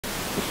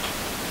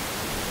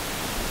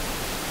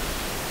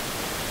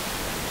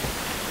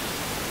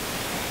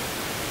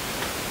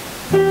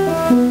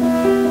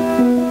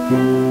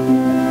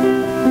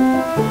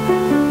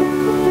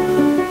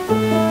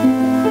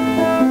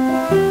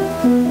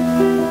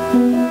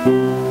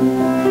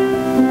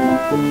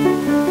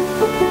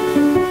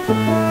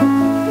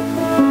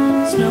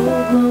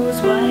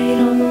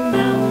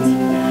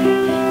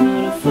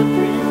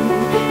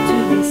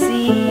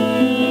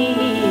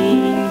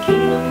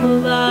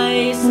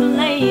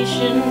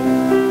ocean,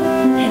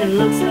 and it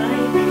looks like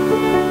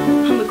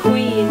I'm a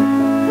queen.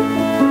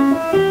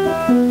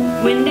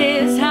 Wind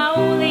is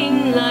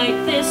howling like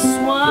this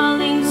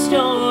swirling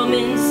storm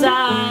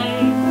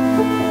inside.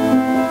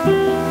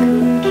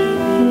 Couldn't keep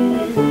it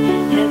in,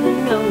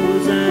 heaven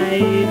knows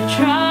I've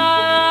tried.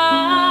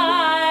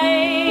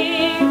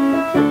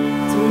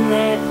 Don't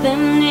let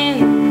them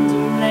in,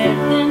 don't let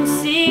them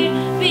see.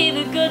 Be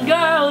the good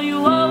girl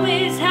you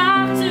always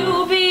have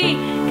to be.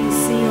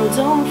 Conceal,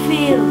 don't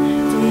feel,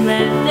 don't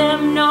let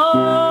them know.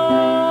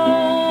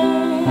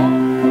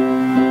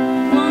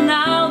 Well,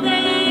 now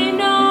they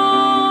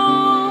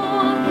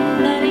know.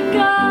 Let it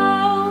go,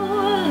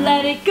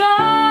 let it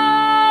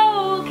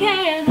go.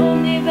 Can't hold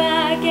me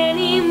back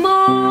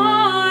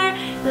anymore.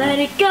 Let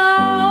it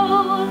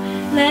go,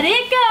 let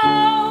it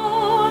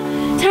go.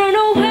 Turn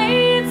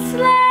away and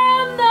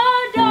slam the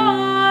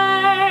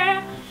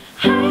door.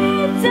 I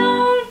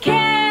don't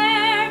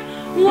care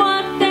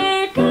what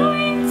they're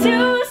going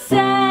to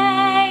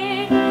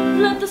say.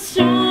 Let the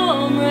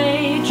storm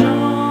rage on.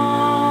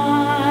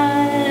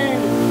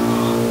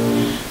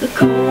 The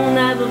cold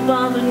never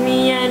bothered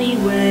me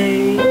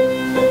anyway.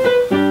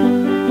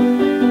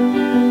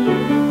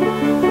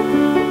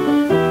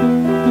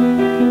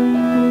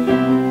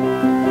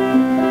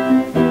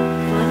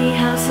 Funny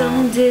how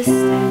some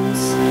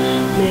distance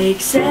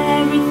makes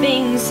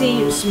everything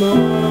seem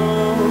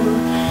small,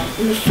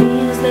 and the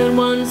fears that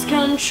once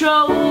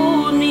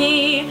controlled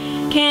me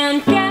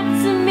can't get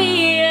to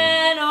me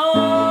at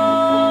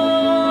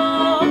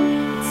all.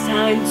 It's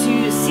time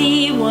to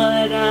see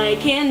what I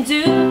can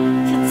do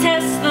to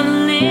test the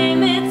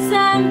limits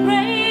and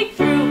break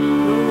through.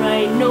 No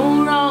right, no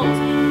wrongs,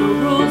 no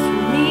rules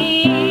for me.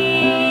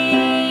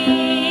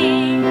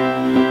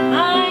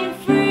 I'm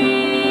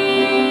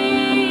free.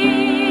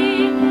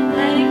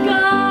 Let it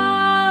go,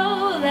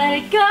 let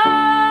it go.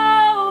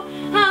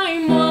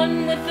 I'm one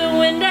with the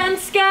wind and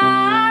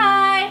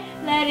sky.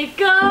 Let it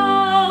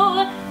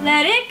go,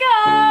 let it go.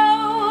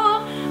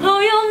 Oh,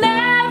 you'll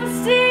never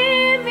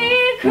see me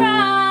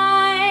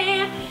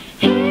cry.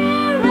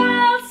 Here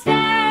I'll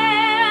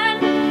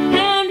stand,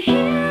 and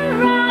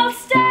here I'll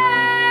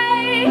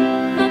stay.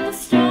 Let the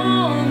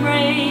storm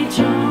rage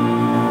on.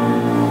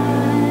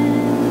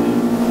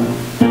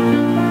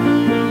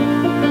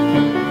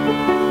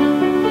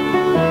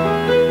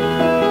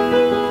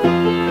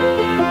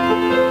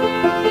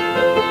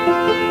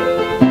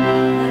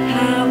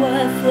 Power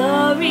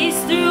flurries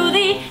through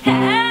the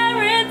air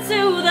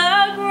into the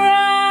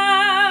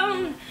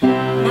ground.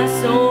 My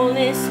soul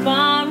is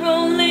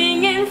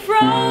spiraling and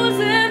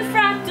frozen